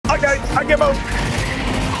I give up.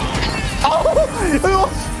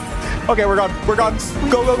 Oh! Okay, we're gone. We're gone.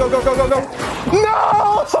 Go, go, go, go, go, go, go.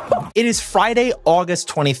 No! It is Friday, August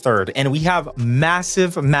 23rd, and we have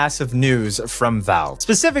massive news from Valve,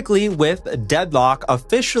 specifically with Deadlock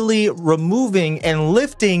officially removing and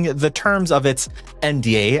lifting the terms of its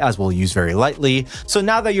NDA, as we'll use very lightly. So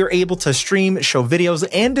now that you're able to stream, show videos,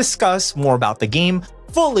 and discuss more about the game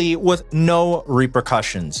fully with no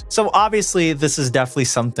repercussions. So obviously this is definitely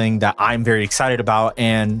something that I'm very excited about,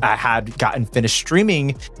 and I had gotten finished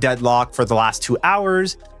streaming Deadlock for the last 2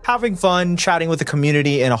 hours, having fun, chatting with the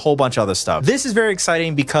community, and a whole bunch of other stuff. This is very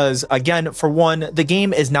exciting because, again, for one, the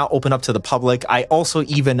game is now open up to the public. I also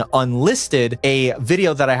even unlisted a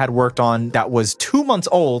video that I had worked on that was 2 months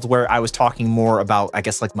old, where I was talking more about, I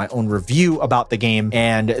guess, like my own review about the game,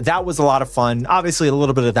 and that was a lot of fun. Obviously, a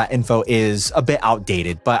little bit of that info is a bit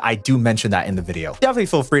outdated, but I do mention that in the video. Definitely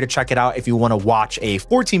feel free to check it out if you want to watch a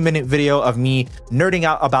 14-minute video of me nerding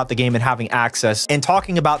out about the game and having access and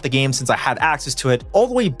talking about the game since I had access to it all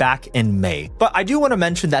the way back in May. But I do want to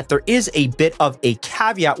mention that there is a bit of a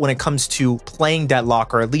caveat when it comes to playing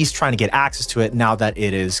Deadlock, or at least trying to get access to it now that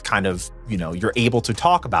it is kind of, you know, you're able to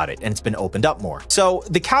talk about it and it's been opened up more. So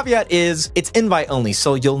the caveat is it's invite only.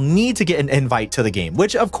 So you'll need to get an invite to the game,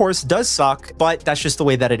 which of course does suck, but that's just the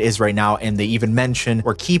way that it is right now. And they even mention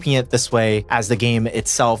we're keeping it this way as the game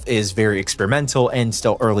itself is very experimental and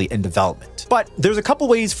still early in development. But there's a couple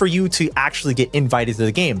ways for you to actually get invited to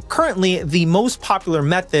the game. Currently, the most popular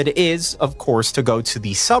method is, of course, to go to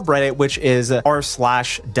the subreddit, which is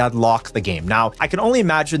r/Deadlock the game. Now, I can only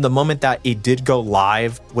imagine the moment that it did go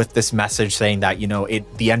live with this message saying that, you know,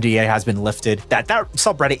 the NDA has been lifted, that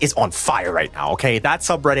subreddit is on fire right now, okay? That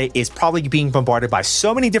subreddit is probably being bombarded by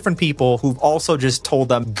so many different people who've also just told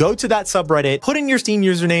them, go to that subreddit, put in your Steam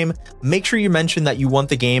username, make sure you mention that you want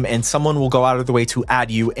the game, and someone will go out of the way to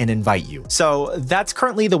add you and invite you. So that's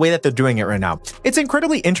currently the way that they're doing it right now. It's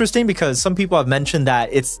incredibly interesting because some people have mentioned that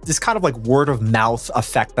it's this kind of like word of mouth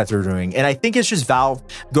effect that they're doing. And I think it's just Valve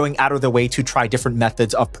going out of their way to try different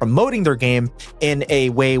methods of promoting their game in a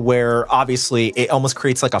way where obviously it almost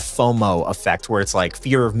creates like a FOMO effect, where it's like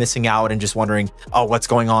fear of missing out and just wondering, oh, what's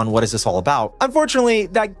going on? What is this all about? Unfortunately,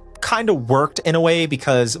 that kind of worked in a way,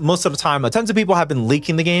 because most of the time tons of people have been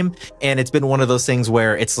leaking the game, and it's been one of those things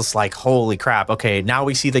where it's just like, holy crap, okay, now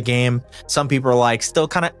we see the game. Some people are like still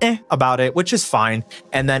kind of about it, which is fine,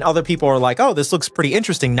 and then other people are like, oh, this looks pretty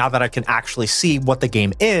interesting now that I can actually see what the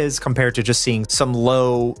game is, compared to just seeing some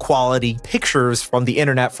low quality pictures from the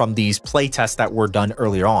internet from these playtests that were done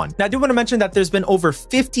earlier on. Now, I do want to mention that there's been over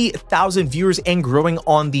 50,000 viewers and growing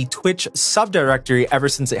on the Twitch subdirectory ever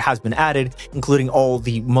since it has been added, including all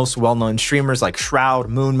the most well-known streamers like Shroud,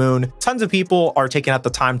 Moon. Tons of people are taking out the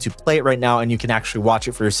time to play it right now, and you can actually watch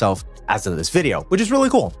it for yourself as of this video, which is really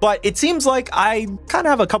cool. But it seems like I kind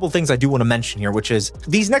of have a couple things I do want to mention here, which is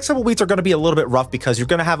these next couple weeks are going to be a little bit rough because you're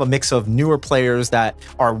going to have a mix of newer players that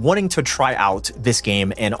are wanting to try out this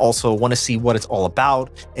game and also want to see what it's all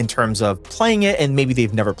about in terms of playing it, and maybe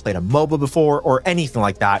they've never played a MOBA before or anything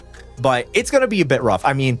like that. But it's going to be a bit rough.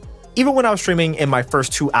 I mean, even when I was streaming in my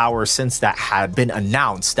first 2 hours since that had been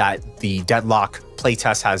announced that the Deadlock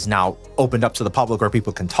playtest has now opened up to the public where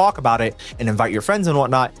people can talk about it and invite your friends and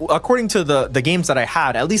whatnot, according to the games that I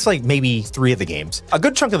had, at least like maybe 3 of the games, a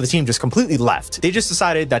good chunk of the team just completely left. They just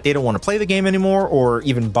decided that they don't want to play the game anymore or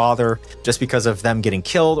even bother, just because of them getting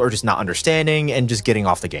killed or just not understanding and just getting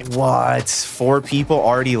off the game. What? 4 people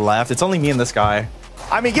already left? It's only me and this guy.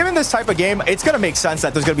 I mean, given this type of game, it's going to make sense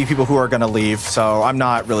that there's going to be people who are going to leave, so I'm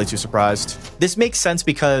not really too surprised. This makes sense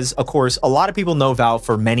because, of course, a lot of people know Valve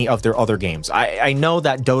for many of their other games. I know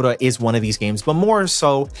that Dota is one of these games, but more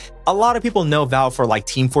so, a lot of people know Valve for like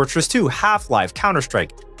Team Fortress 2, Half-Life,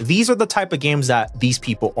 Counter-Strike. These are the type of games that these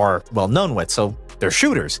people are well known with, so they're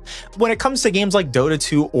shooters. When it comes to games like Dota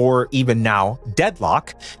 2 or even now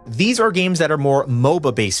Deadlock, these are games that are more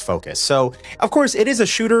MOBA based focused. So of course it is a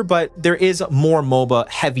shooter, but there is more MOBA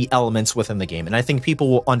heavy elements within the game. And I think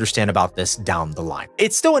people will understand about this down the line.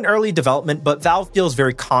 It's still in early development, but Valve feels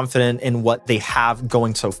very confident in what they have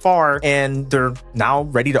going so far. And they're now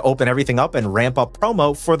ready to open everything up and ramp up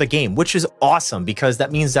promo for the game, which is awesome because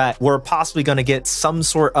that means that we're possibly going to get some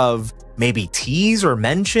sort of maybe tease or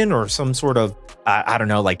mention or some sort of I don't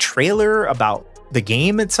know, like trailer about the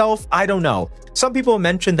game itself. I don't know. Some people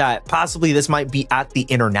mentioned that possibly this might be at the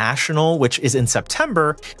International, which is in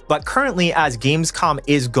September, but currently as Gamescom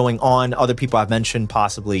is going on, other people have mentioned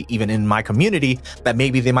possibly even in my community that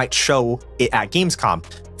maybe they might show it at Gamescom.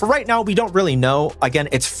 For right now, we don't really know. Again,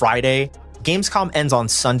 it's Friday. Gamescom ends on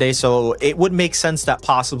Sunday, so it would make sense that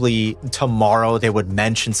possibly tomorrow they would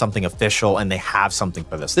mention something official and they have something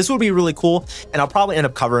for this. This would be really cool, and I'll probably end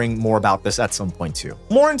up covering more about this at some point too.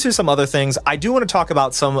 More into some other things, I do want to talk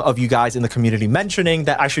about some of you guys in the community mentioning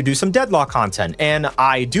that I should do some Deadlock content, and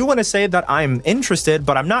I do want to say that I'm interested,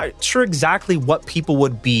 but I'm not sure exactly what people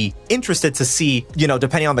would be interested to see, you know,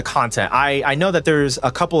 depending on the content. I know that there's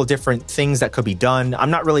a couple of different things that could be done.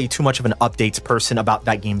 I'm not really too much of an updates person about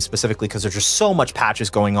that game specifically because there's just so much patches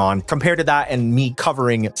going on compared to that, and me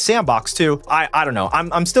covering S&box too. I don't know.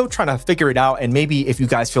 I'm still trying to figure it out, and maybe if you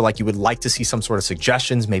guys feel like you would like to see some sort of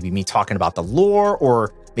suggestions, maybe me talking about the lore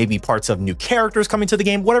or maybe parts of new characters coming to the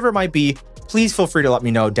game, whatever it might be, please feel free to let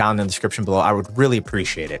me know down in the description below. I would really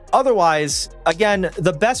appreciate it. Otherwise, again,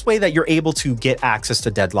 the best way that you're able to get access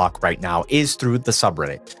to Deadlock right now is through the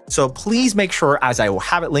subreddit. So please make sure, as I will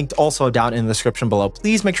have it linked also down in the description below,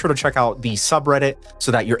 please make sure to check out the subreddit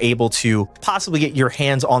so that you're able to possibly get your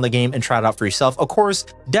hands on the game and try it out for yourself. Of course,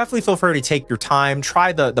 definitely feel free to take your time,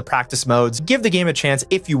 try the practice modes, give the game a chance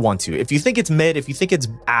if you want to. If you think it's mid, if you think it's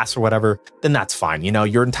ass or whatever, then that's fine. You know,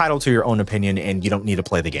 you're entitled to your own opinion and you don't need to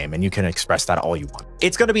play the game, and you can express that all you want.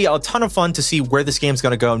 It's going to be a ton of fun to see where this game's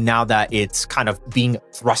going to go now that it's kind of being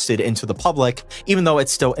thrusted into the public, even though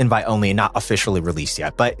it's still invite only and not officially released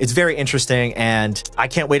yet. But it's very interesting, and I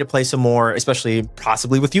can't wait to play some more, especially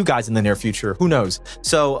possibly with you guys in the near future. Who knows?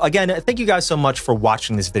 So again, thank you guys so much for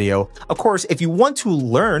watching this video. Of course, if you want to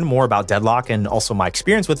learn more about Deadlock and also my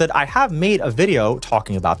experience with it, I have made a video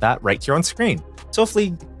talking about that right here on screen. So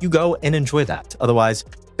hopefully you go and enjoy that. Otherwise,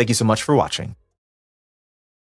 thank you so much for watching.